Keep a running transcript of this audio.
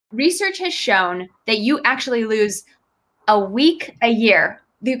Research has shown that you actually lose a week a year,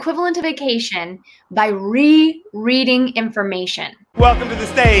 the equivalent of vacation, by rereading information. Welcome to the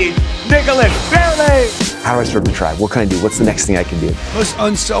stage, Nicholas Bayerle. How do I start the tribe? What can I do? What's the next thing I can do? Most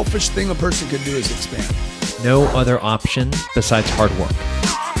unselfish thing a person could do is expand. No other option besides hard work.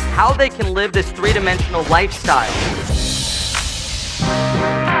 How they can live this three-dimensional lifestyle.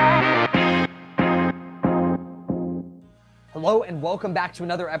 Hello and welcome back to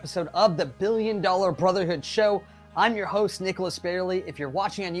another episode of the $1 Billion Brotherhood Show. I'm your host, Nicholas Bayerle. If you're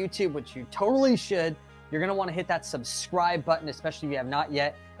watching on YouTube, which you totally should, you're gonna wanna hit that subscribe button, especially if you have not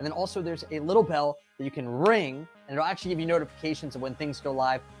yet. And then also there's a little bell that you can ring, and it'll actually give you notifications of when things go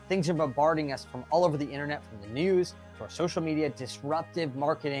live. Things are bombarding us from all over the internet, from the news to our social media, disruptive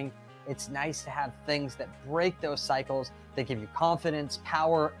marketing. It's nice to have things that break those cycles, that give you confidence,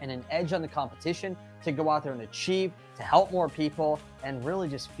 power, and an edge on the competition to go out there and achieve, to help more people, and really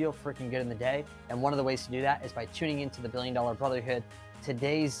just feel freaking good in the day. And one of the ways to do that is by tuning into the $1 Billion Brotherhood.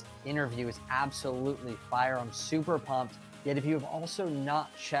 Today's interview is absolutely fire. I'm super pumped. Yet if you have also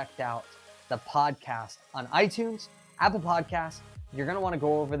not checked out the podcast on iTunes, Apple Podcasts, you're gonna wanna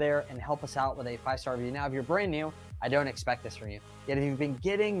go over there and help us out with a 5-star review. Now, if you're brand new, I don't expect this from you. Yet if you've been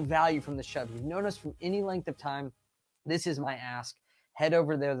getting value from the show, if you've known us from any length of time, this is my ask. Head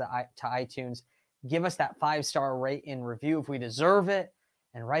over there to iTunes, give us that 5-star rate and review if we deserve it,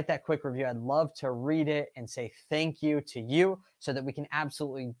 and write that quick review. I'd love to read it and say thank you to you so that we can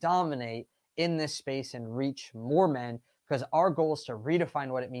absolutely dominate in this space and reach more men, because our goal is to redefine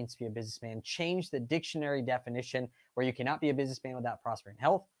what it means to be a businessman, change the dictionary definition where you cannot be a businessman without prospering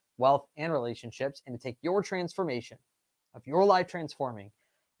health, wealth, and relationships, and to take your transformation of your life transforming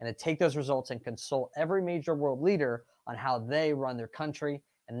and to take those results and consult every major world leader on how they run their country.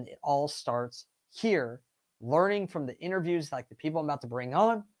 And it all starts here, learning from the interviews like the people I'm about to bring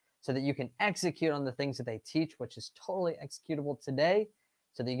on so that you can execute on the things that they teach, which is totally executable today,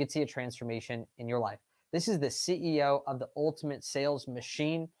 so that you can see a transformation in your life. This is the CEO of the Ultimate Sales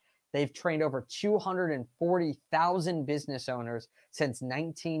Machine. They've trained over 240,000 business owners since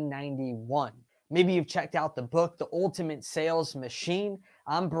 1991. Maybe you've checked out the book, The Ultimate Sales Machine.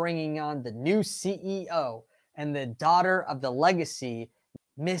 I'm bringing on the new CEO and the daughter of the legacy,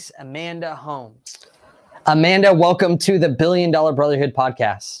 Miss Amanda Holmes. Amanda, welcome to the $1 Billion Brotherhood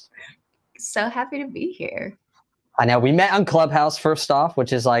podcast. So happy to be here. I know we met on Clubhouse first off,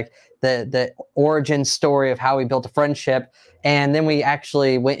 which is like the origin story of how we built a friendship. And then we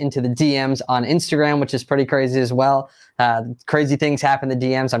actually went into the DMs on Instagram, which is pretty crazy as well. Crazy things happen in the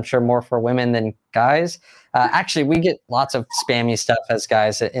DMs. I'm sure more for women than guys. Actually, we get lots of spammy stuff as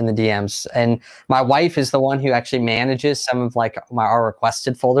guys in the DMs. And my wife is the one who actually manages some of like our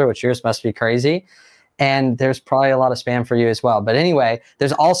requested folder, which yours must be crazy. And there's probably a lot of spam for you as well. But anyway,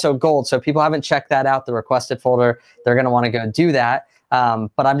 there's also gold. So if people haven't checked that out, the requested folder, they're going to want to go do that.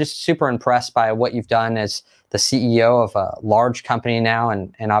 But I'm just super impressed by what you've done as the CEO of a large company now.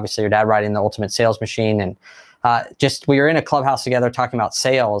 And obviously your dad riding the Ultimate Sales Machine. And we were in a Clubhouse together talking about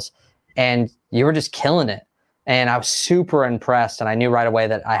sales, and you were just killing it. And I was super impressed. And I knew right away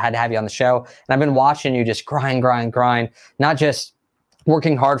that I had to have you on the show. And I've been watching you just grind, not just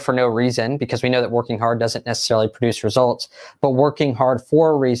working hard for no reason, because we know that working hard doesn't necessarily produce results, but working hard for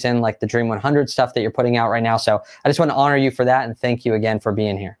a reason, like the Dream 100 stuff that you're putting out right now. So I just want to honor you for that. And thank you again for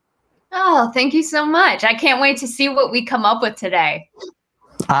being here. Oh, thank you so much. I can't wait to see what we come up with today.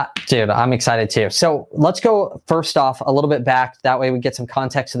 Dude, I'm excited too. So let's go first off a little bit back. That way we get some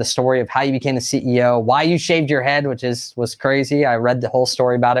context to the story of how you became the CEO, why you shaved your head, which was crazy. I read the whole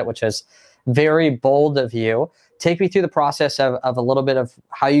story about it, which was very bold of you. Take me through the process of a little bit of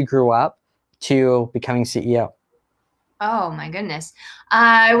how you grew up to becoming CEO. Oh my goodness.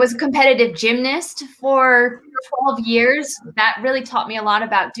 I was a competitive gymnast for 12 years. That really taught me a lot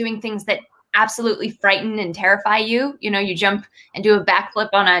about doing things that absolutely frighten and terrify you. You know, you jump and do a backflip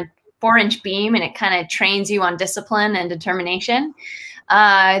on a 4-inch beam and it kind of trains you on discipline and determination.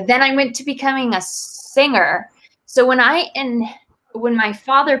 Then I went to becoming a singer. So when my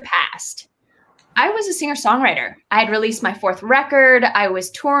father passed, I was a singer-songwriter. I had released my 4th record. I was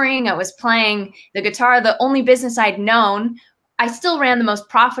touring. I was playing the guitar, the only business I'd known. I still ran the most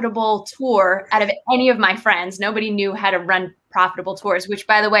profitable tour out of any of my friends. Nobody knew how to run profitable tours, which,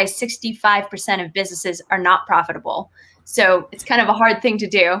 by the way, 65% of businesses are not profitable. So it's kind of a hard thing to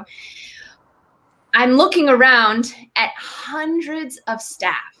do. I'm looking around at hundreds of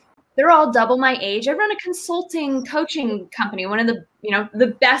staff. They're all double my age. I run a consulting coaching company, one of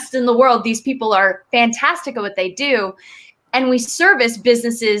the best in the world. These people are fantastic at what they do. And we service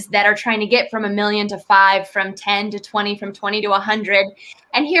businesses that are trying to get from 1 million to 5, from 10 to 20, from 20 to 100.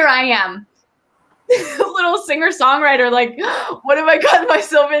 And here I am, little singer-songwriter, like, what have I gotten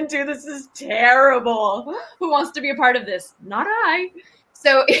myself into? This is terrible. Who wants to be a part of this? Not I.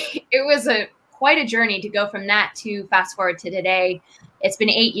 So it was quite a journey to go from that to fast forward to today. It's been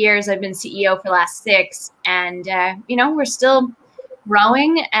 8 years. I've been CEO for the last 6. And, we're still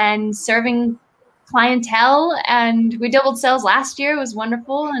growing and serving clientele. And we doubled sales last year. It was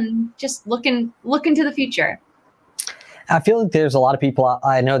wonderful. And just looking to the future. I feel like there's a lot of people.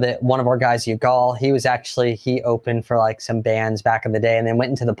 I know that one of our guys, Yugal, he opened for like some bands back in the day and then went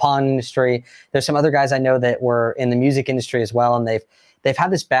into the pawn industry. There's some other guys I know that were in the music industry as well. And they've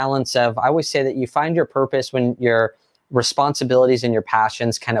had this balance of, I always say that you find your purpose when your responsibilities and your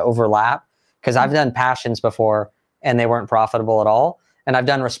passions kind of overlap. Because I've done passions before and they weren't profitable at all. And I've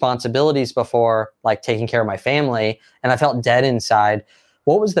done responsibilities before, like taking care of my family, and I felt dead inside.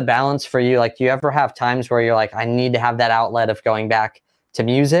 What was the balance for you? Like, do you ever have times where you're like, I need to have that outlet of going back to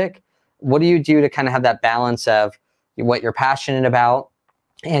music? What do you do to kind of have that balance of what you're passionate about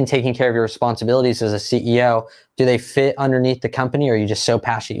and taking care of your responsibilities as a CEO? Do they fit underneath the company, or are you just so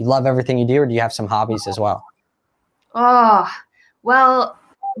passionate? You love everything you do, or do you have some hobbies as well? Oh, well,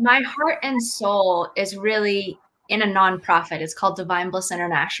 my heart and soul is really in a nonprofit. It's called Divine Bliss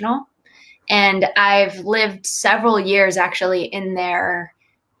International. And I've lived several years actually in their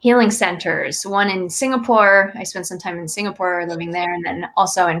healing centers, one in Singapore. I spent some time in Singapore living there, and then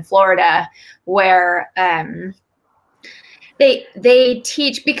also in Florida, where they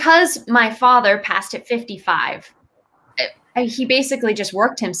teach, because my father passed at 55. He basically just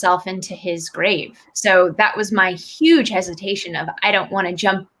worked himself into his grave. So that was my huge hesitation of, I don't want to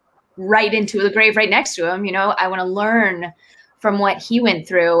jump right into the grave right next to him. I want to learn from what he went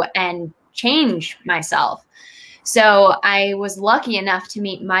through and change myself. So I was lucky enough to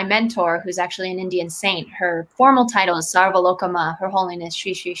meet my mentor, who's actually an Indian saint. Her formal title is Sarvalokama, Her Holiness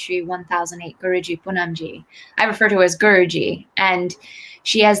Shri Shri Shri 1008 Guruji Punamji. I refer to her as Guruji. And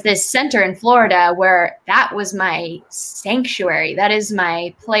she has this center in Florida where that was my sanctuary. That is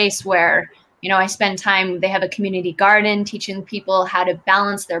my place where, I spend time. They have a community garden teaching people how to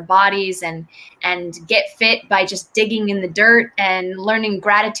balance their bodies and get fit by just digging in the dirt, and learning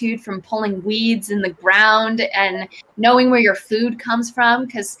gratitude from pulling weeds in the ground, and knowing where your food comes from.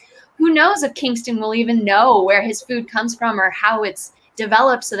 Because who knows if Kingston will even know where his food comes from or how it's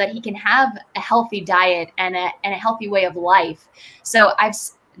developed, so that he can have a healthy diet and a healthy way of life. So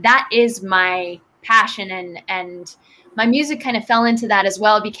that is my passion, and my music kind of fell into that as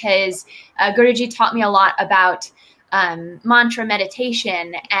well, because Guruji taught me a lot about mantra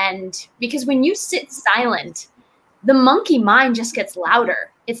meditation. And because when you sit silent, the monkey mind just gets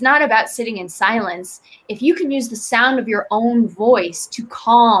louder. It's not about sitting in silence. If you can use the sound of your own voice to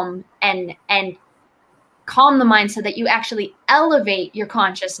calm and calm the mind, so that you actually elevate your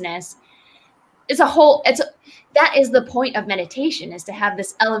consciousness, that is the point of meditation, is to have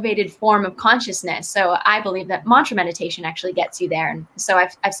this elevated form of consciousness. So I believe that mantra meditation actually gets you there. And so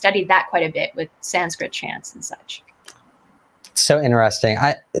I've studied that quite a bit with Sanskrit chants and such. So interesting.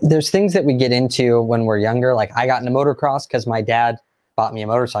 There's things that we get into when we're younger. Like, I got into motocross because my dad bought me a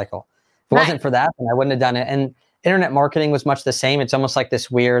motorcycle. If it wasn't for that, then I wouldn't have done it. And internet marketing was much the same. It's almost like this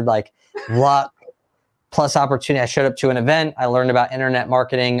weird, like, luck plus opportunity. I showed up to an event. I learned about internet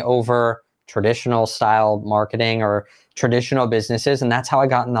marketing over traditional style marketing or traditional businesses. And that's how I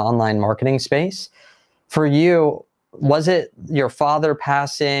got in the online marketing space. For you, was it your father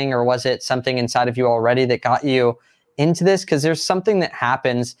passing, or was it something inside of you already that got you into this? Because there's something that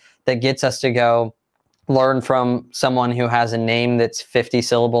happens that gets us to go learn from someone who has a name that's 50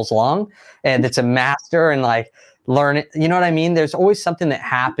 syllables long and it's a master, and like learn it. You know what I mean? There's always something that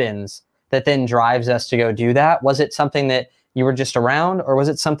happens that then drives us to go do that. Was it something that you were just around, or was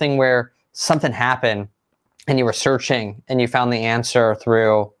it something where something happened and you were searching and you found the answer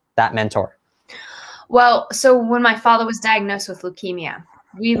through that mentor? Well, so when my father was diagnosed with leukemia,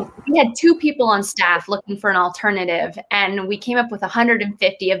 we had 2 people on staff looking for an alternative, and we came up with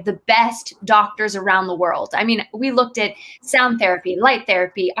 150 of the best doctors around the world. I mean, we looked at sound therapy, light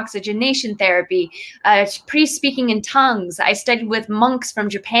therapy, oxygenation therapy, priest speaking in tongues. I studied with monks from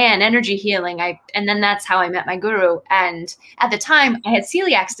Japan, energy healing. And then that's how I met my guru. And at the time, I had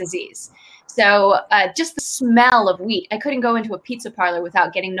celiac disease. So just the smell of wheat, I couldn't go into a pizza parlor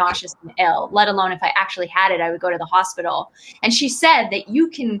without getting nauseous and ill, let alone if I actually had it, I would go to the hospital. And she said that you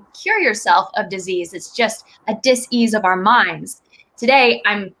can cure yourself of disease. It's just a dis-ease of our minds. Today,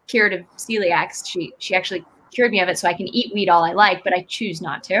 I'm cured of celiac. She actually cured me of it, so I can eat wheat all I like, but I choose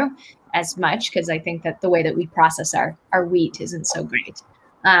not to. as much because I think that the way that we process our wheat isn't so great.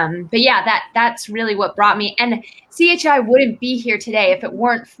 But yeah, that's really what brought me. And CHI wouldn't be here today if it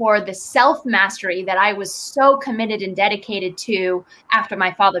weren't for the self-mastery that I was so committed and dedicated to after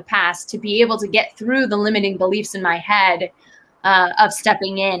my father passed, to be able to get through the limiting beliefs in my head of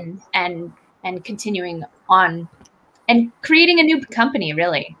stepping in and continuing on and creating a new company,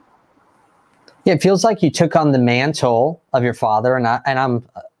 really. Yeah, it feels like you took on the mantle of your father, and I'm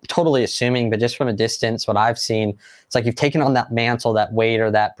totally assuming, but just from a distance, what I've seen, it's like you've taken on that mantle, that weight, or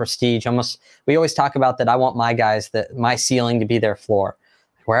that prestige. Almost, we always talk about that. I want my guys, that my ceiling to be their floor.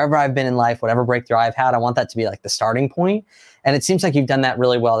 Wherever I've been in life, whatever breakthrough I've had, I want that to be like the starting point. And it seems like you've done that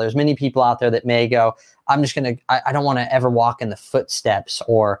really well. There's many people out there that may go, I'm just gonna, I don't want to ever walk in the footsteps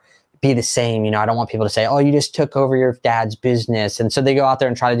or be the same. You know, I don't want people to say, oh, you just took over your dad's business. And so they go out there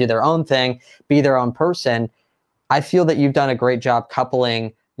and try to do their own thing, be their own person. I feel that you've done a great job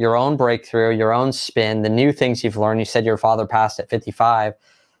coupling your own breakthrough, your own spin, the new things you've learned. You said your father passed at 55.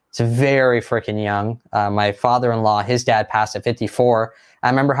 It's very freaking young. My father-in-law, his dad passed at 54. I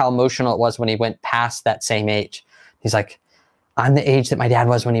remember how emotional it was when he went past that same age. He's like, I'm the age that my dad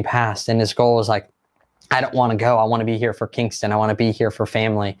was when he passed. And his goal was like, I don't want to go. I want to be here for Kingston. I want to be here for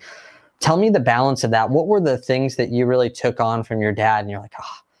family. Tell me the balance of that. What were the things that you really took on from your dad? And you're like,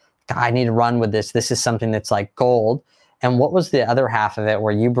 oh, God, I need to run with this. This is something that's like gold. And what was the other half of it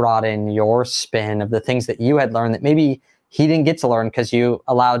where you brought in your spin of the things that you had learned that maybe he didn't get to learn because you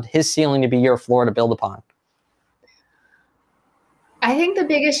allowed his ceiling to be your floor to build upon? I think the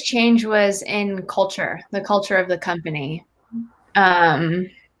biggest change was in culture, the culture of the company.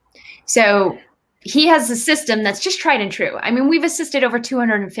 So he has a system that's just tried and true. I mean, we've assisted over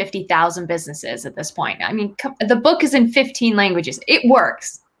 250,000 businesses at this point. I mean, the book is in 15 languages. It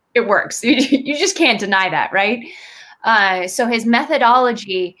works. It works. You just can't deny that, right? So his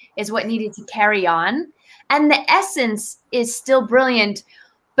methodology is what needed to carry on. And the essence is still brilliant,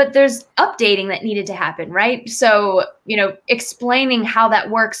 but there's updating that needed to happen, right? So, you know, explaining how that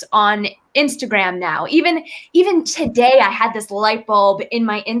works on Instagram now. Even today, I had this light bulb in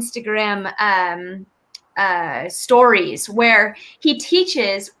my Instagram stories where he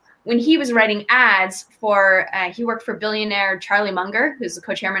teaches, when he was writing ads for, he worked for Billionaire Charlie Munger, who's the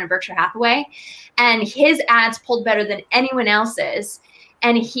co-chairman of Berkshire Hathaway, and his ads pulled better than anyone else's.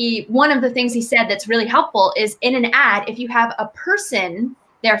 And one of the things he said that's really helpful is in an ad, if you have a person,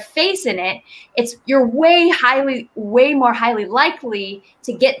 their face in it, you're way more highly likely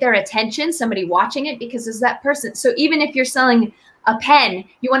to get their attention, somebody watching it, because there's that person. So even if you're selling a pen,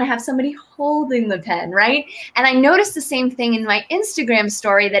 you want to have somebody holding the pen, right? And I noticed the same thing in my Instagram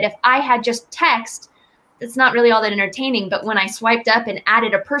story, that if I had just text, it's not really all that entertaining, but when I swiped up and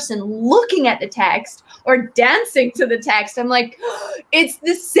added a person looking at the text or dancing to the text, I'm like, oh, it's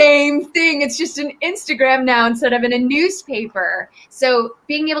the same thing. It's just an Instagram now instead of in a newspaper. So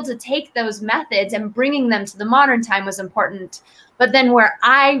being able to take those methods and bringing them to the modern time was important. But then where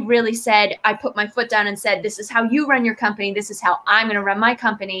I really said, I put my foot down and said, this is how you run your company, this is how I'm going to run my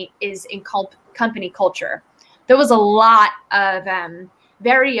company, is in company culture. There was a lot of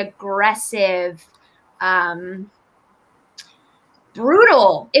very aggressive,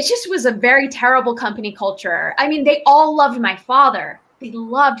 brutal. It just was a very terrible company culture. I mean, they all loved my father. They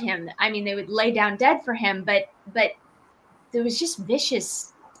loved him. I mean, they would lay down dead for him, but there was just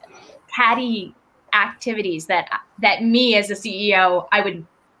vicious, catty activities that me as a CEO,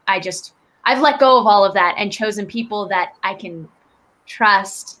 I've let go of all of that and chosen people that I can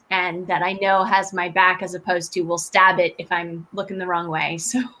trust and that I know has my back, as opposed to will stab it if I'm looking the wrong way.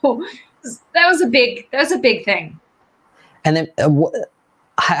 So that was a big thing. And then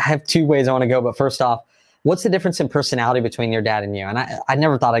I have two ways I want to go, but first off, what's the difference in personality between your dad and you? And I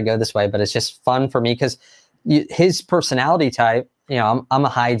never thought I'd go this way, but it's just fun for me because his personality type, you know, I'm a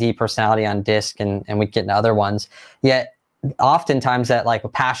high D personality on DISC, and we get into other ones. Yet oftentimes that like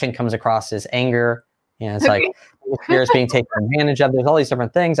passion comes across as anger. You know, it's like fear is being taken advantage of. There's all these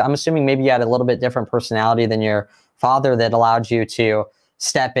different things. I'm assuming maybe you had a little bit different personality than your father that allowed you to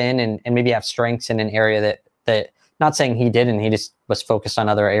step in and maybe have strengths in an area that not saying he didn't, he just was focused on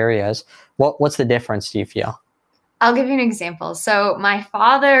other areas. What's the difference, do you feel? I'll give you an example. So my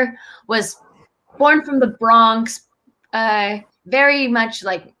father was born from the Bronx, very much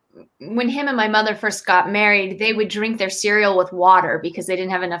like when him and my mother first got married, they would drink their cereal with water because they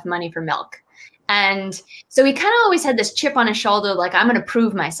didn't have enough money for milk. And so he kind of always had this chip on his shoulder, like, I'm going to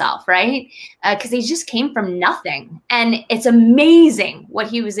prove myself, right? Because he just came from nothing. And it's amazing what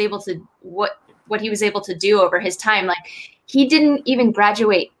he was able to, what he was able to do over his time. Like, he didn't even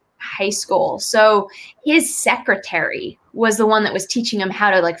graduate high school. So his secretary was the one that was teaching him how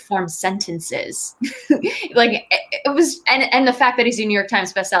to like form sentences. Like it was, and the fact that he's a New York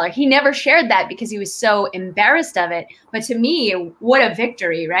Times bestseller, he never shared that because he was so embarrassed of it. But to me, what a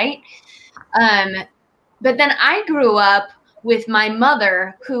victory, right? But then I grew up with my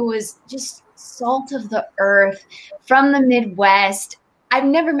mother, who was just salt of the earth from the Midwest. I've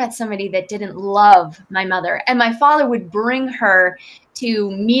never met somebody that didn't love my mother. And my father would bring her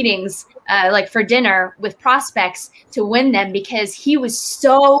to meetings like for dinner with prospects to win them because he was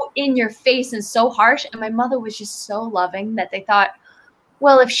so in your face and so harsh. And my mother was just so loving that they thought,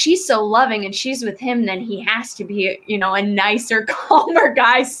 well, if she's so loving and she's with him, then he has to be, you know, a nicer, calmer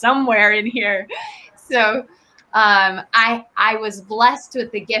guy somewhere in here. So I was blessed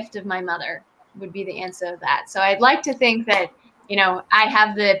with the gift of my mother would be the answer to that. So I'd like to think that, you know, I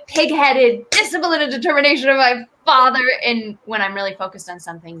have the pig-headed discipline and determination of my father. And when I'm really focused on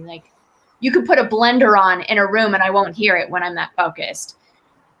something, like you could put a blender on in a room and I won't hear it when I'm that focused.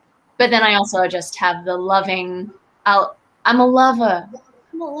 But then I also just have the loving, I'm a lover.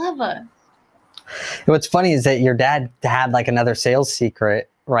 I'm a lover. What's funny is that your dad had like another sales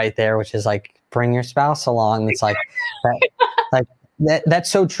secret right there, which is like, bring your spouse along. It's like, that's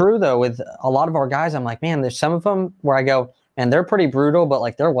so true though. With a lot of our guys, I'm like, man, there's some of them where I go, and they're pretty brutal, but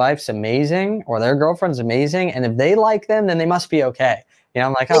like their wife's amazing or their girlfriend's amazing. And if they like them, then they must be okay. You know,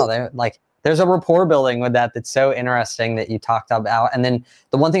 I'm like, oh, they're like, there's a rapport building with that. That's so interesting that you talked about. And then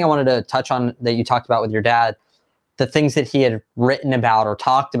the one thing I wanted to touch on that you talked about with your dad, the things that he had written about or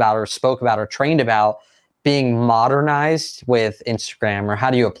talked about or spoke about or trained about being modernized with Instagram, or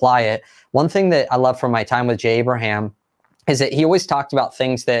how do you apply it? One thing that I love from my time with Jay Abraham is that he always talked about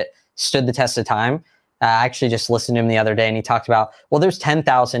things that stood the test of time. I actually just listened to him the other day and he talked about, well, there's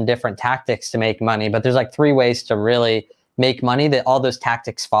 10,000 different tactics to make money, but there's like 3 ways to really make money that all those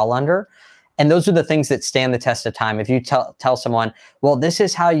tactics fall under. And those are the things that stand the test of time. If you tell someone, well, this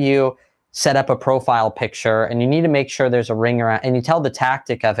is how you set up a profile picture and you need to make sure there's a ring around, and you tell the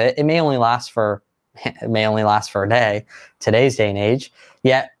tactic of it, it may only last for a day, today's day and age.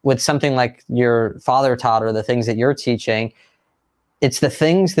 Yet with something like your father taught or the things that you're teaching, it's the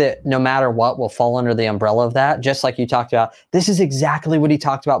things that no matter what will fall under the umbrella of that. Just like you talked about, this is exactly what he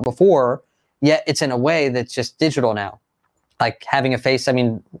talked about before, yet it's in a way that's just digital now. Like having a face, I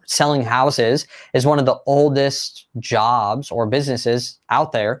mean, selling houses is one of the oldest jobs or businesses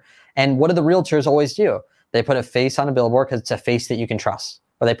out there. And what do the realtors always do? They put a face on a billboard because it's a face that you can trust.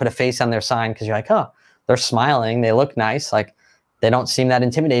 Or they put a face on their sign because you're like, oh, they're smiling, they look nice, like they don't seem that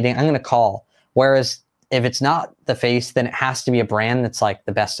intimidating, I'm going to call. Whereas if it's not the face, then it has to be a brand that's like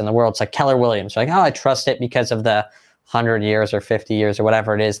the best in the world. It's like Keller Williams. You're like, oh, I trust it because of the 100 years or 50 years or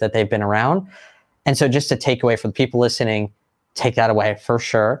whatever it is that they've been around. And so just to take away for the people listening, take that away for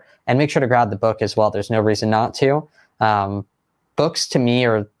sure. And make sure to grab the book as well. There's no reason not to. Books to me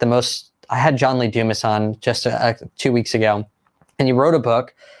are the most, I had John Lee Dumas on just 2 weeks ago. And he wrote a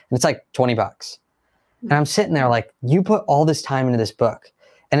book and it's like $20. And I'm sitting there like, you put all this time into this book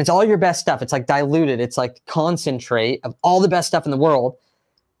and it's all your best stuff. It's like diluted. It's like concentrate of all the best stuff in the world.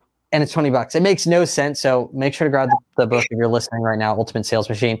 And it's $20. It makes no sense. So make sure to grab the book if you're listening right now, Ultimate Sales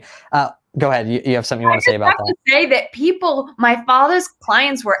Machine. Go ahead. You have something you want to say about that? To say that my father's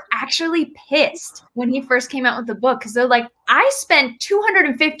clients were actually pissed when he first came out with the book because they're like, I spent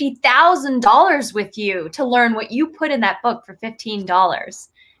 $250,000 with you to learn what you put in that book for $15.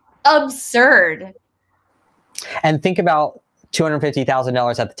 Absurd. And think about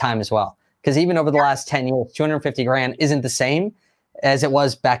 $250,000 at the time as well. Because even over the last 10 years, 250 grand isn't the same as it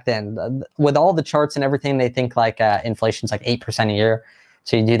was back then. With all the charts and everything, they think like inflation's like 8% a year.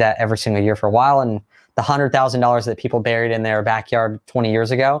 So you do that every single year for a while. And the $100,000 that people buried in their backyard 20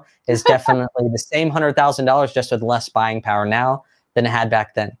 years ago is definitely the same $100,000, just with less buying power now than it had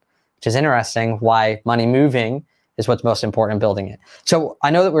back then, which is interesting why money moving is what's most important in building it. So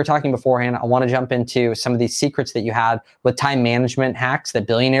I know that we were talking beforehand. I want to jump into some of these secrets that you had with time management hacks that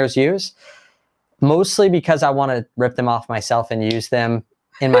billionaires use, mostly because I want to rip them off myself and use them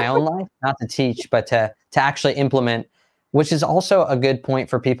in my own life, not to teach, but to actually implement. Which is also a good point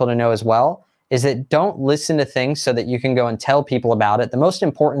for people to know as well, is that don't listen to things so that you can go and tell people about it. The most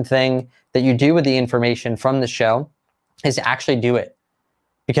important thing that you do with the information from the show is to actually do it.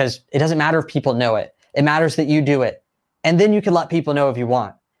 Because it doesn't matter if people know it. It matters that you do it. And then you can let people know if you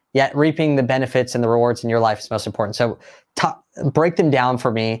want. Yet reaping the benefits and the rewards in your life is most important. So break them down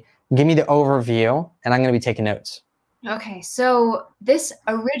for me. Give me the overview, and I'm going to be taking notes. Okay, so this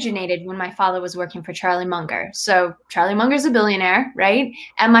originated when my father was working for Charlie Munger. So Charlie Munger's a billionaire, right?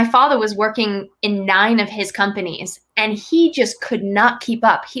 And my father was working in 9 of his companies, and he just could not keep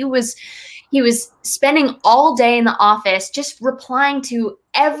up. He was spending all day in the office just replying to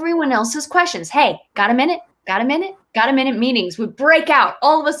everyone else's questions. Hey, got a minute? Got a minute? Got a minute? Meetings would break out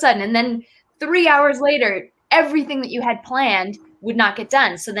all of a sudden, and then 3 hours later, everything that you had planned would not get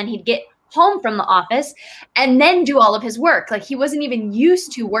done. So then he'd get home from the office and then do all of his work. Like, he wasn't even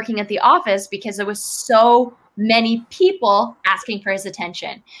used to working at the office because there was so many people asking for his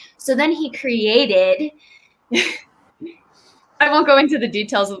attention. So then he created I won't go into the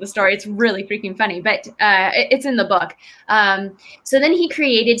details of the story. It's really freaking funny, but it's in the book. So then he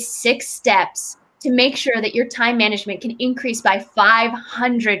created 6 steps to make sure that your time management can increase by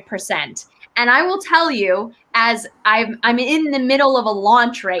 500%. And I will tell you, as I'm in the middle of a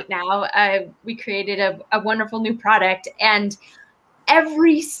launch right now, we created a wonderful new product, and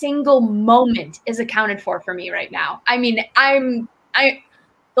every single moment is accounted for me right now. I mean,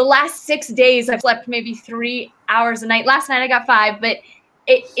 the last 6 days I've slept maybe 3 hours a night. Last night I got 5, but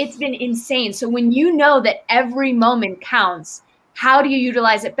it's been insane. So when you know that every moment counts, how do you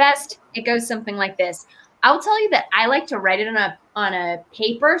utilize it best? It goes something like this. I'll tell you that I like to write it on a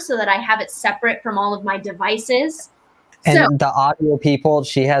paper so that I have it separate from all of my devices. And So, the audio people,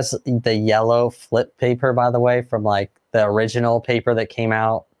 she has the yellow flip paper, by the way, from like the original paper that came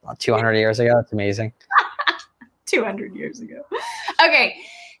out 200 years ago. It's amazing. 200 years ago. Okay.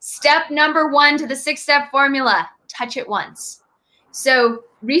 Step number 1 to the 6-step formula, touch it once. So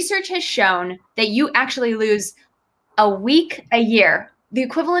research has shown that you actually lose a week a year, the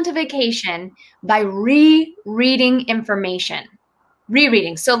equivalent of vacation, by rereading information.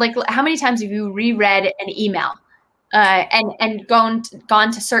 Rereading. So like, how many times have you reread an email and gone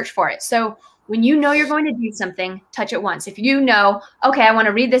to search for it? So when you know you're going to do something, touch it once. If you know, okay, I want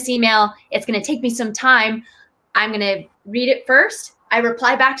to read this email, it's going to take me some time, I'm going to read it first. I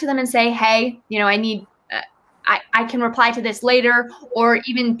reply back to them and say, hey, I need, I can reply to this later, or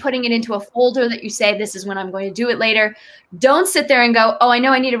even putting it into a folder that you say, this is when I'm going to do it later. Don't sit there and go, oh, I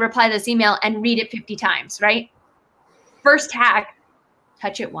know I need to reply to this email and read it 50 times, right? First hack,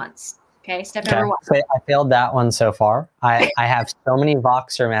 touch it once. Okay, step number 1. I failed that one so far. I have so many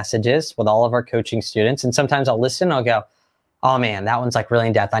Voxer messages with all of our coaching students, and sometimes I'll listen and I'll go, oh man, that one's like really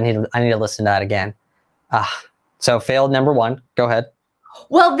in depth. I need to listen to that again. So failed number 1. Go ahead.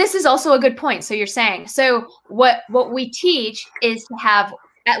 Well, this is also a good point. So you're saying, so what we teach is to have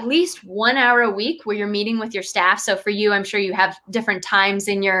at least 1 hour a week where you're meeting with your staff. So for you, I'm sure you have different times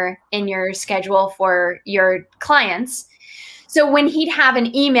in your schedule for your clients. So when he'd have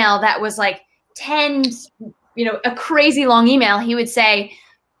an email that was like 10, a crazy long email, he would say,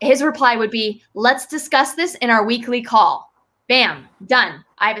 his reply would be, let's discuss this in our weekly call. Bam, done.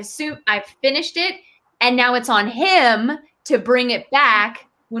 I've finished it. And now it's on him to bring it back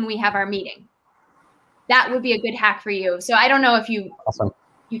when we have our meeting. That would be a good hack for you. So I don't know if you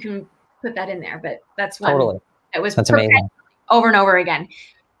can put that in there, but that's one. Totally. That's amazing. Over and over again.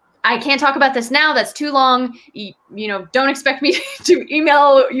 I can't talk about this now. That's too long. Don't expect me to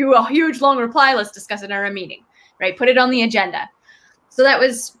email you a huge long reply. Let's discuss it in our meeting, right? Put it on the agenda. So that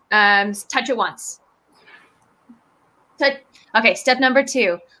was touch it once. Okay, step number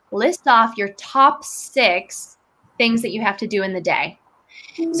 2, list off your top 6 things that you have to do in the day.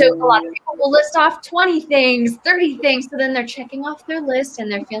 So a lot of people will list off 20 things, 30 things. So then they're checking off their list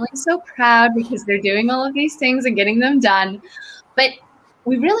and they're feeling so proud because they're doing all of these things and getting them done. But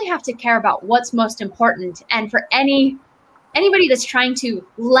we really have to care about what's most important. And for anybody that's trying to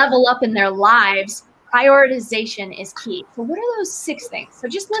level up in their lives, prioritization is key. So what are those 6 things? So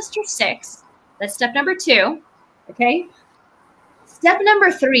just list your 6. That's step number 2. Okay. Step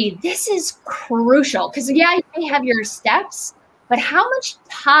number 3, this is crucial because, yeah, you may have your steps, but how much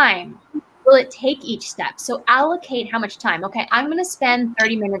time will it take each step? So allocate how much time. Okay, I'm going to spend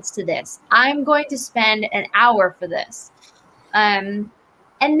 30 minutes to this. I'm going to spend an hour for this. And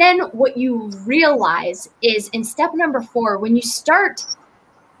then what you realize is in step number 4, when you start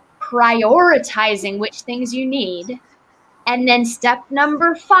prioritizing which things you need, and then step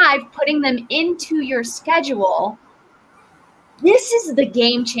number 5, putting them into your schedule, this is the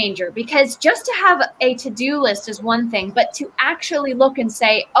game changer, because just to have a to-do list is one thing, but to actually look and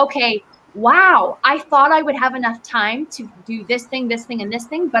say, okay, wow, I thought I would have enough time to do this thing, and this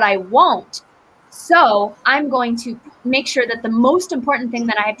thing, but I won't. So I'm going to make sure that the most important thing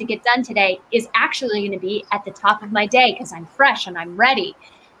that I have to get done today is actually going to be at the top of my day because I'm fresh and I'm ready.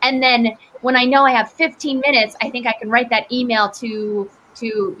 And then when I know I have 15 minutes, I think I can write that email to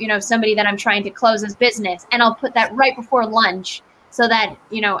to, somebody that I'm trying to close as business. And I'll put that right before lunch so that,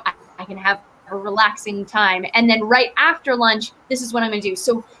 I can have a relaxing time. And then right after lunch, this is what I'm going to do.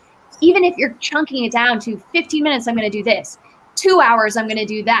 So even if you're chunking it down to 15 minutes, I'm going to do this. 2 hours, I'm going to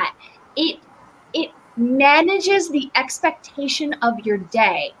do that. It manages the expectation of your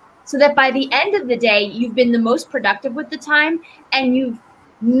day so that by the end of the day, you've been the most productive with the time and you've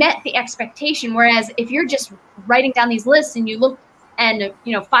met the expectation. Whereas if you're just writing down these lists and you look and,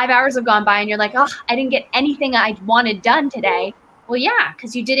 5 hours have gone by and you're like, oh, I didn't get anything I wanted done today. Well, yeah,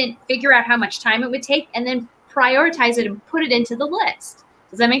 because you didn't figure out how much time it would take and then prioritize it and put it into the list.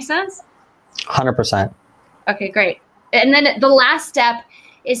 Does that make sense? 100%. Okay, great. And then the last step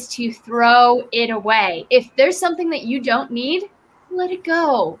is to throw it away. If there's something that you don't need, let it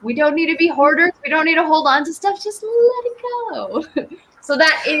go. We don't need to be hoarders. We don't need to hold on to stuff. Just let it go. So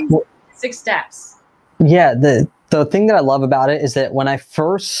that is 6 steps. Yeah, the thing that I love about it is that when I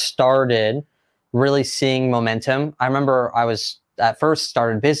first started really seeing momentum, I remember I was at first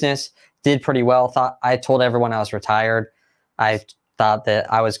started business, did pretty well. I told everyone I was retired. I thought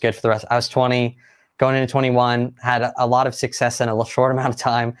that I was good for the rest. I was 20, going into 21, had a lot of success in a short amount of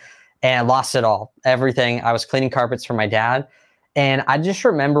time, and lost it all. Everything. I was cleaning carpets for my dad, and I just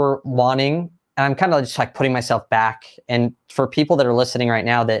remember wanting. And I'm kind of just like putting myself back. And for people that are listening right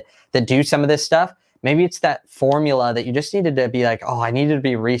now that do some of this stuff, maybe it's that formula that you just needed to be like, oh, I needed to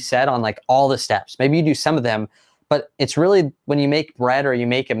be reset on like all the steps. Maybe you do some of them, but it's really when you make bread or you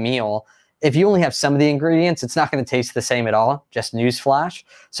make a meal, if you only have some of the ingredients, it's not going to taste the same at all. Just newsflash.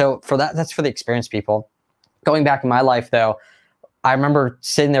 So for that's for the experienced people. Going back in my life though, I remember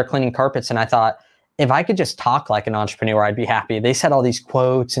sitting there cleaning carpets and I thought, if I could just talk like an entrepreneur, I'd be happy. They said all these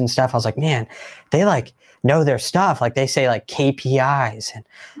quotes and stuff. I was like, man, they like know their stuff. Like they say like KPIs and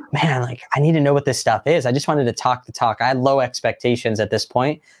man, like I need to know what this stuff is. I just wanted to talk the talk. I had low expectations at this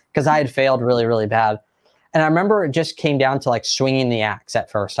point because I had failed really, really bad. And I remember it just came down to like swinging the axe at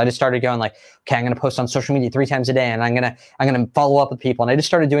first. I just started going like, okay, I'm going to post on social media 3 times a day and I'm going to follow up with people. And I just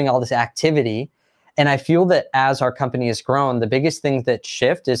started doing all this activity. And I feel that as our company has grown, the biggest thing that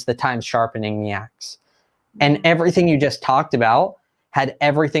shift is the time sharpening the axe. And everything you just talked about had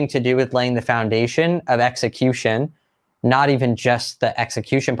everything to do with laying the foundation of execution, not even just the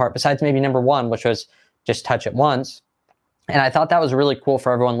execution part, besides maybe number 1, which was just touch it once. And I thought that was really cool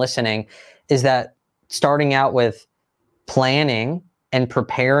for everyone listening, is that starting out with planning and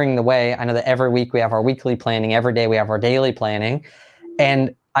preparing the way. I know that every week we have our weekly planning, every day we have our daily planning.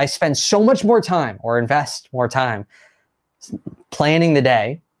 And I spend so much more time or invest more time planning the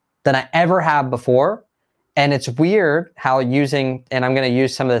day than I ever have before. And it's weird how and I'm going to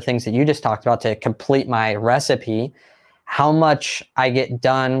use some of the things that you just talked about to complete my recipe, how much I get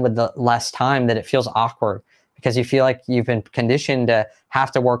done with the less time that it feels awkward because you feel like you've been conditioned to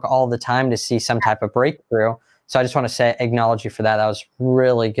have to work all the time to see some type of breakthrough. So I just want to acknowledge you for that. That was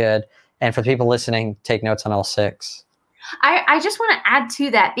really good. And for the people listening, take notes on all 6. I just want to add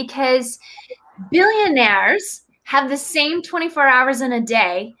to that because billionaires have the same 24 hours in a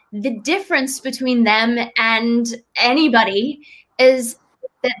day. The difference between them and anybody is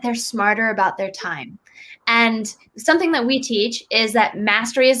that they're smarter about their time. And something that we teach is that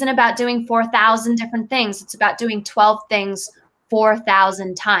mastery isn't about doing 4,000 different things. It's about doing 12 things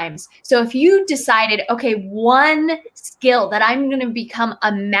 4,000 times. So if you decided, okay, one skill that I'm going to become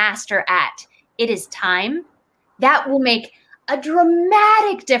a master at, it is time, that will make a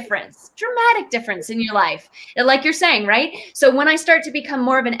dramatic difference in your life. And like you're saying, right? So when I start to become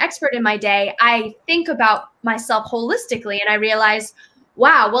more of an expert in my day, I think about myself holistically and I realize,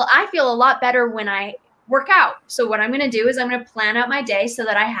 wow, well, I feel a lot better when I work out. So what I'm going to do is I'm going to plan out my day so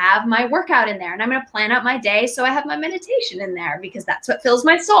that I have my workout in there. And I'm going to plan out my day so I have my meditation in there because that's what fills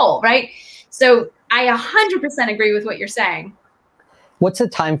my soul, right? So I 100% agree with what you're saying. What's the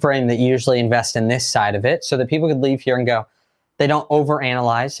time frame that you usually invest in this side of it so that people could leave here and go, they don't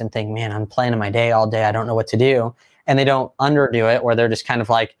overanalyze and think, man, I'm planning my day all day. I don't know what to do. And they don't underdo it where they're just kind of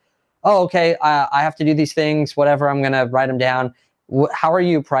like, oh, okay, I have to do these things, whatever. I'm going to write them down. How are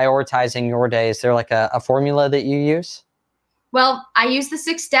you prioritizing your day? Is there like a formula that you use? Well, I use the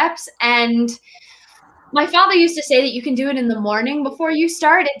 6 steps, and my father used to say that you can do it in the morning before you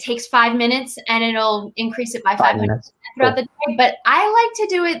start. It takes 5 minutes and it'll increase it by 5 minutes throughout the day. But I like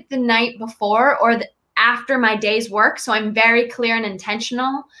to do it the night before or after my day's work. So I'm very clear and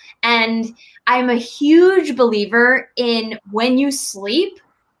intentional. And I'm a huge believer in when you sleep,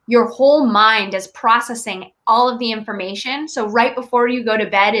 your whole mind is processing all of the information. So right before you go to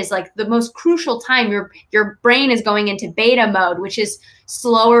bed is like the most crucial time. Your brain is going into beta mode, which is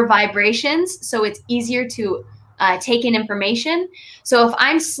slower vibrations. So it's easier to take in information. So if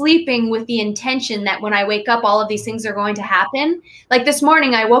I'm sleeping with the intention that when I wake up, all of these things are going to happen. Like this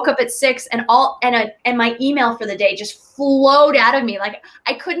morning, I woke up at 6 and my email for the day just flowed out of me. Like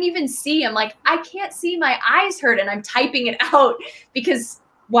I couldn't even see. I'm like, I can't see, my eyes hurt, and I'm typing it out because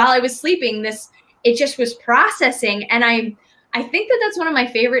while I was sleeping, it just was processing. And I think that that's one of my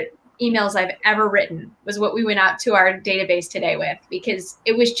favorite emails I've ever written, was what we went out to our database today with, because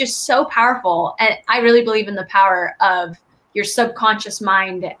it was just so powerful. And I really believe in the power of your subconscious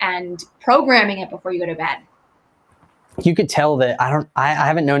mind and programming it before you go to bed. You could tell that I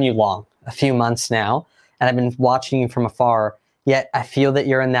haven't known you long, a few months now, and I've been watching you from afar, yet I feel that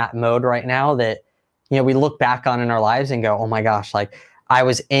you're in that mode right now that, you know, we look back on in our lives and go, oh my gosh, like I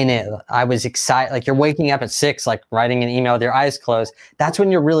was in it. I was excited. Like you're waking up at 6, like writing an email with your eyes closed. That's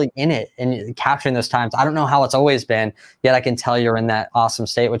when you're really in it and you're capturing those times. I don't know how it's always been, yet I can tell you're in that awesome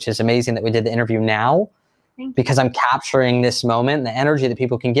state, which is amazing that we did the interview now, because I'm capturing this moment and the energy that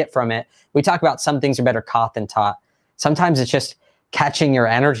people can get from it. We talk about some things are better caught than taught. Sometimes it's just catching your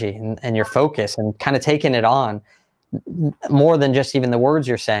energy and your focus and kind of taking it on more than just even the words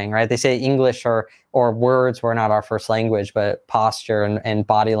you're saying, right? They say English or words were not our first language, but posture and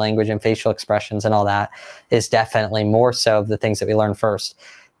body language and facial expressions and all that is definitely more so the things that we learn first.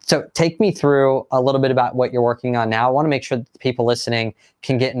 So take me through a little bit about what you're working on now. I want to make sure that the people listening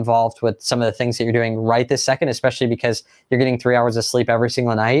can get involved with some of the things that you're doing right this second, especially because you're getting 3 hours of sleep every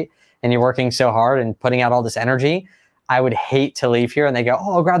single night and you're working so hard and putting out all this energy. I would hate to leave here and they go,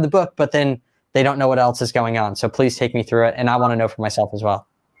 oh, I'll grab the book, but then they don't know what else is going on. So please take me through it. And I want to know for myself as well.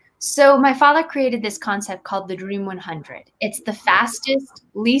 So my father created this concept called the Dream 100. It's the fastest,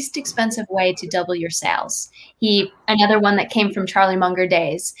 least expensive way to double your sales. Another one that came from Charlie Munger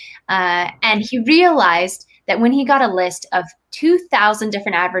days. And he realized that when he got a list of 2,000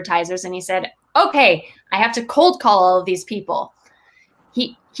 different advertisers and he said, okay, I have to cold call all of these people.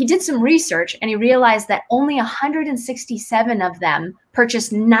 He did some research and he realized that only 167 of them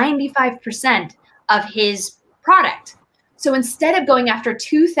purchased 95% of his product. So instead of going after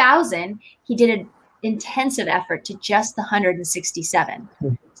 2,000, he did an intensive effort to just the 167.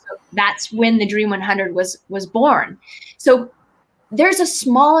 So that's when the Dream 100 was born. So there's a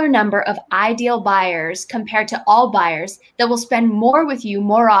smaller number of ideal buyers compared to all buyers that will spend more with you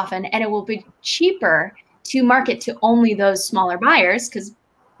more often, and it will be cheaper to market to only those smaller buyers because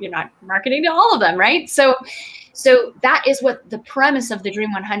you're not marketing to all of them, right? So that is what the premise of the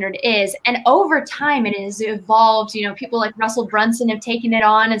Dream 100 is. And over time, it has evolved. You know, people like Russell Brunson have taken it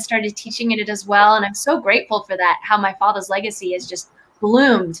on and started teaching it as well. And I'm so grateful for that, how my father's legacy has just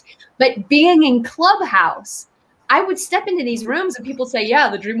bloomed. But being in Clubhouse, I would step into these rooms and people say, yeah,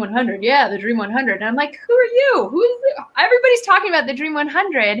 the Dream 100. Yeah, the Dream 100. And I'm like, who are you? Who is it? Everybody's talking about the Dream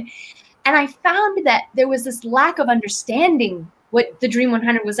 100. And I found that there was this lack of understanding what the Dream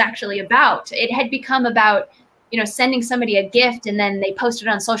 100 was actually about. It had become about, you know, sending somebody a gift and then they post it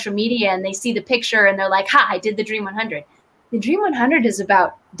on social media and they see the picture and they're like, ha, I did the Dream 100. The Dream 100 is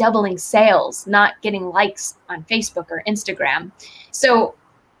about doubling sales, not getting likes on Facebook or Instagram. So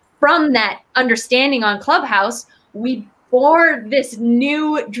from that understanding on Clubhouse, we bore this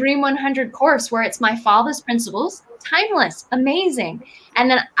new Dream 100 course where it's my father's principles, timeless, amazing. And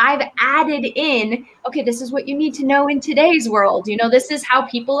then I've added in, okay, this is what you need to know in today's world. You know, this is how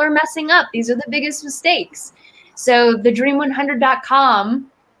people are messing up. These are the biggest mistakes. So the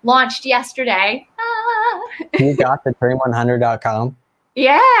dream100.com launched yesterday. You got the dream100.com?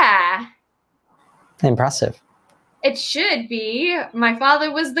 Yeah. Impressive. It should be. My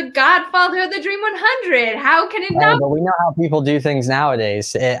father was the godfather of the Dream 100. How can it not? But we know how people do things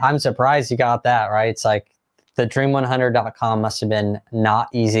nowadays. I'm surprised you got that, right? It's like the dream100.com must have been not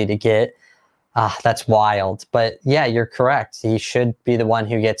easy to get. That's wild. But yeah, you're correct. He should be the one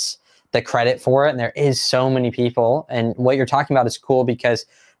who gets the credit for it. And there is so many people. And what you're talking about is cool because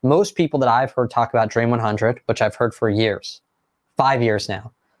most people that I've heard talk about Dream 100, which I've heard for years, 5 years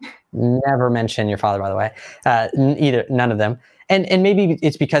now, never mention your father, by the way, none of them. And maybe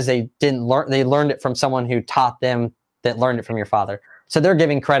it's because they didn't learn, they learned it from someone who taught them that learned it from your father. So they're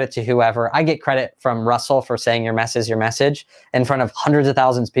giving credit to whoever. I get credit from Russell for saying your message in front of hundreds of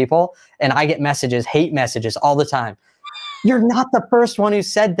thousands of people. And I get messages, hate messages all the time. You're not the first one who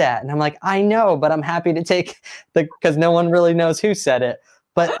said that. And I'm like, I know, but I'm happy to take because no one really knows who said it.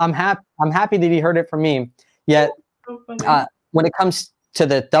 But I'm happy that he heard it from me. Yet when it comes to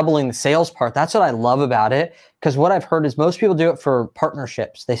the doubling the sales part, that's what I love about it. Because what I've heard is most people do it for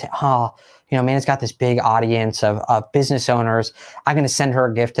partnerships. They say, oh, you know, man, it's got this big audience of business owners. I'm going to send her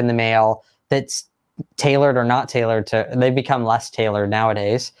a gift in the mail that's tailored or not tailored to, they become less tailored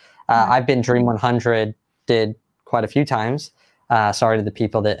nowadays. I've been Dream 100, did quite a few times. Sorry to the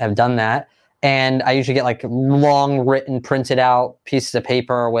people that have done that. And I usually get like long written, printed out pieces of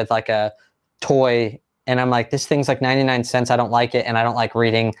paper with like a toy. And I'm like, this thing's like 99 cents. I don't like it. And I don't like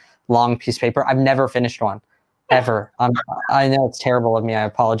reading long piece of paper. I've never finished one, ever. I know it's terrible of me. I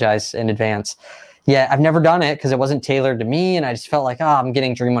apologize in advance. Yeah, I've never done it because it wasn't tailored to me. And I just felt like, oh, I'm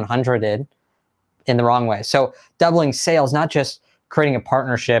getting Dream 100'd in the wrong way. So doubling sales, not just creating a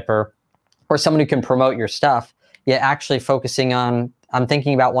partnership or someone who can promote your stuff, yet actually focusing on, I'm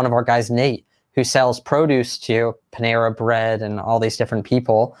thinking about one of our guys, Nate, who sells produce to Panera Bread and all these different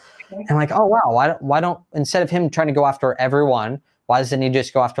people. And I'm like, oh, wow, why don't, instead of him trying to go after everyone, why doesn't he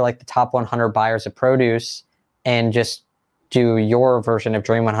just go after like the top 100 buyers of produce and just do your version of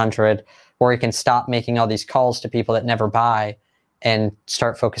Dream 100, where he can stop making all these calls to people that never buy and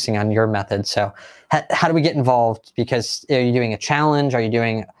start focusing on your method? So how do we get involved? Because are you doing a challenge? Are you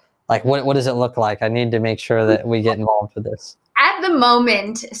doing like, what does it look like? I need to make sure that we get involved with this. At the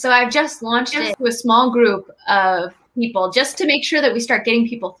moment, so I've just launched it to a small group of people just to make sure that we start getting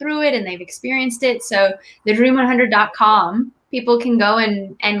people through it and they've experienced it. So the dream100.com, people can go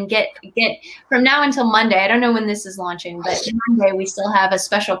and get from now until Monday. I don't know when this is launching, but Monday we still have a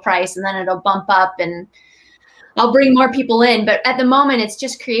special price, and then it'll bump up and I'll bring more people in. But at the moment, it's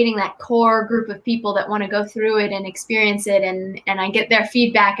just creating that core group of people that want to go through it and experience it. And I get their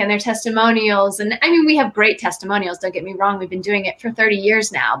feedback and their testimonials. And I mean, we have great testimonials. Don't get me wrong. We've been doing it for 30 years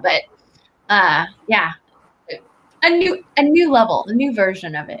now. But yeah, a new level, a new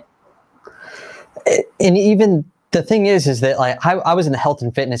version of it. And even the thing is that like I was in the health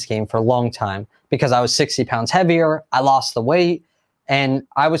and fitness game for a long time because I was 60 pounds heavier. I lost the weight. And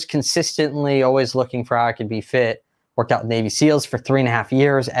I was consistently always looking for how I could be fit. Worked out with Navy SEALs for 3.5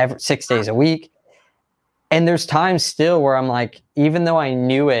 years, 6 days a week. And there's times still where I'm like, even though I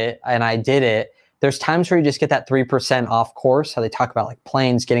knew it and I did it, there's times where you just get that 3% off course. How they talk about like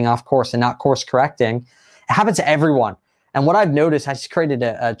planes getting off course and not course correcting. It happens to everyone. And what I've noticed, I just created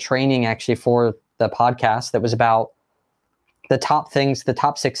a training actually for the podcast that was about the top things, the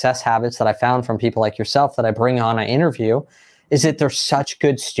top success habits that I found from people like yourself that I bring on an interview, is that they're such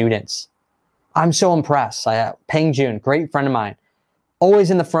good students. I'm so impressed. Peng Jun, great friend of mine,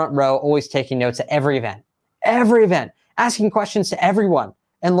 always in the front row, always taking notes at every event, asking questions to everyone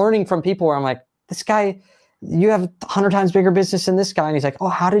and learning from people where I'm like, this guy, you have 100 times bigger business than this guy. And he's like, oh,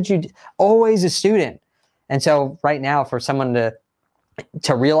 how did you, always a student. And so right now for someone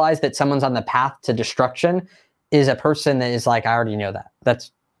to realize that someone's on the path to destruction is a person that is like, I already know that.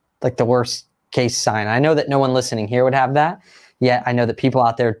 That's like the worst case sign. I know that no one listening here would have that. Yet I know that people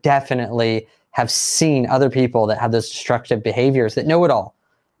out there definitely have seen other people that have those destructive behaviors that know it all.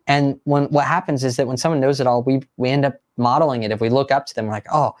 And what happens is that when someone knows it all, we end up modeling it. If we look up to them, we're like,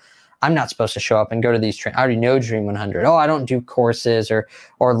 oh, I'm not supposed to show up and go to these trainings. I already know Dream 100. Oh, I don't do courses or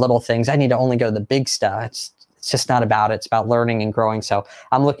little things. I need to only go to the big stuff. It's just not about it. It's about learning and growing. So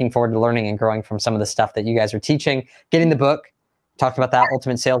I'm looking forward to learning and growing from some of the stuff that you guys are teaching. Getting the book, talked about that,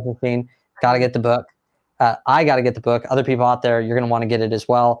 Ultimate Sales Machine. Got to get the book. I got to get the book. Other people out there, you're going to want to get it as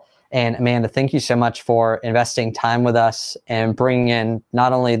well. And Amanda, thank you so much for investing time with us and bringing in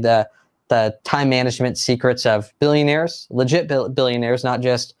not only the time management secrets of billionaires, legit billionaires, not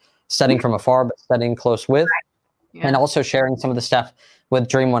just studying from afar, but studying close with, and also sharing some of the stuff with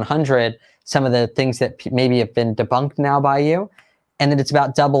Dream 100, some of the things that maybe have been debunked now by you, and that it's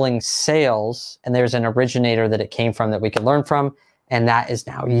about doubling sales. And there's an originator that it came from that we could learn from. And that is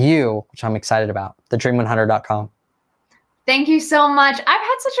now you, which I'm excited about, thedream100.com. Thank you so much. I've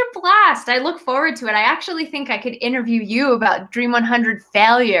had such a blast. I look forward to it. I actually think I could interview you about Dream 100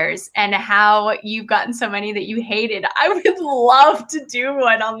 failures and how you've gotten so many that you hated. I would love to do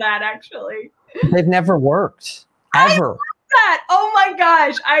one on that, actually. They've never worked, ever. That. Oh my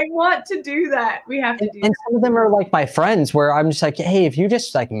gosh. I want to do that. We have to do that. And some of them are like my friends where I'm just like, hey, if you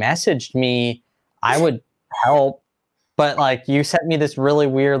just like messaged me, I would help. But like you sent me this really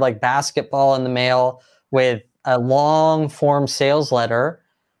weird like basketball in the mail with a long form sales letter.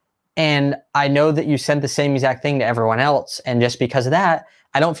 And I know that you sent the same exact thing to everyone else. And just because of that,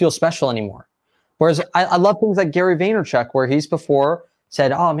 I don't feel special anymore. Whereas I love things like Gary Vaynerchuk, where he's before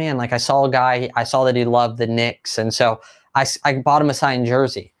said, oh man, like I saw a guy, I saw that he loved the Knicks. And so I bought him a signed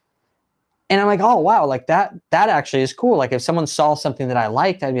jersey. And I'm like, oh wow, like that actually is cool. Like if someone saw something that I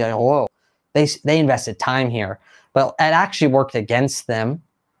liked, I'd be like, whoa, they invested time here. But it actually worked against them.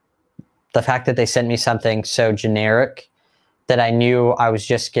 The fact that they sent me something so generic that I knew I was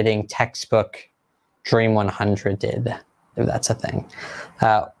just getting textbook Dream 100 did, if that's a thing.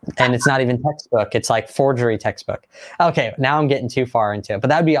 And it's not even textbook. It's like forgery textbook. Okay, now I'm getting too far into it. But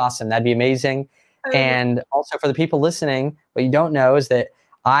that'd be awesome. That'd be amazing. And also for the people listening, what you don't know is that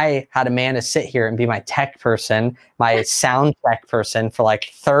I had Amanda sit here and be my tech person, my sound tech person for like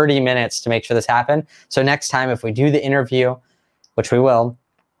 30 minutes to make sure this happened. So next time, if we do the interview, which we will,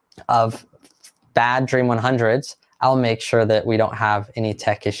 of bad Dream 100s, I'll make sure that we don't have any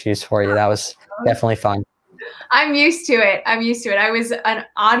tech issues for you. That was definitely fun. I'm used to it. I was an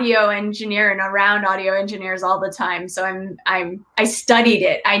audio engineer and around audio engineers all the time. So I studied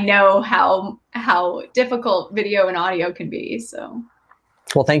it. I know how difficult video and audio can be. So.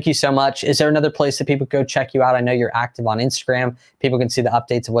 Well, thank you so much. Is there another place that people go check you out? I know you're active on Instagram. People can see the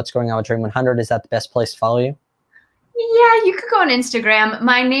updates of what's going on with Dream 100. Is that the best place to follow you? Yeah, you could go on Instagram.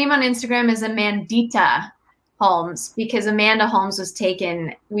 My name on Instagram is Amandita Holmes because Amanda Holmes was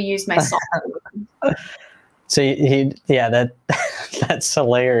taken. We used my salt. So that's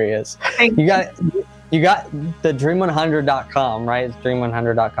hilarious. You got the dream100.com, right? It's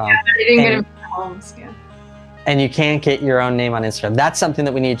dream100.com. Yeah, I didn't get it from Holmes. Yeah. And you can't get your own name on Instagram. That's something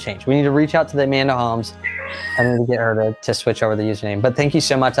that we need to change. We need to reach out to the Amanda Holmes and need to get her to switch over the username. But thank you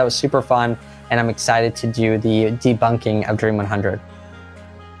so much. That was super fun. And I'm excited to do the debunking of Dream 100.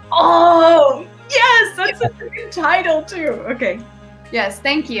 Oh, yes. That's a good title too. Okay. Yes.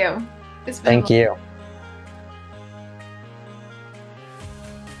 Thank you. Thank you.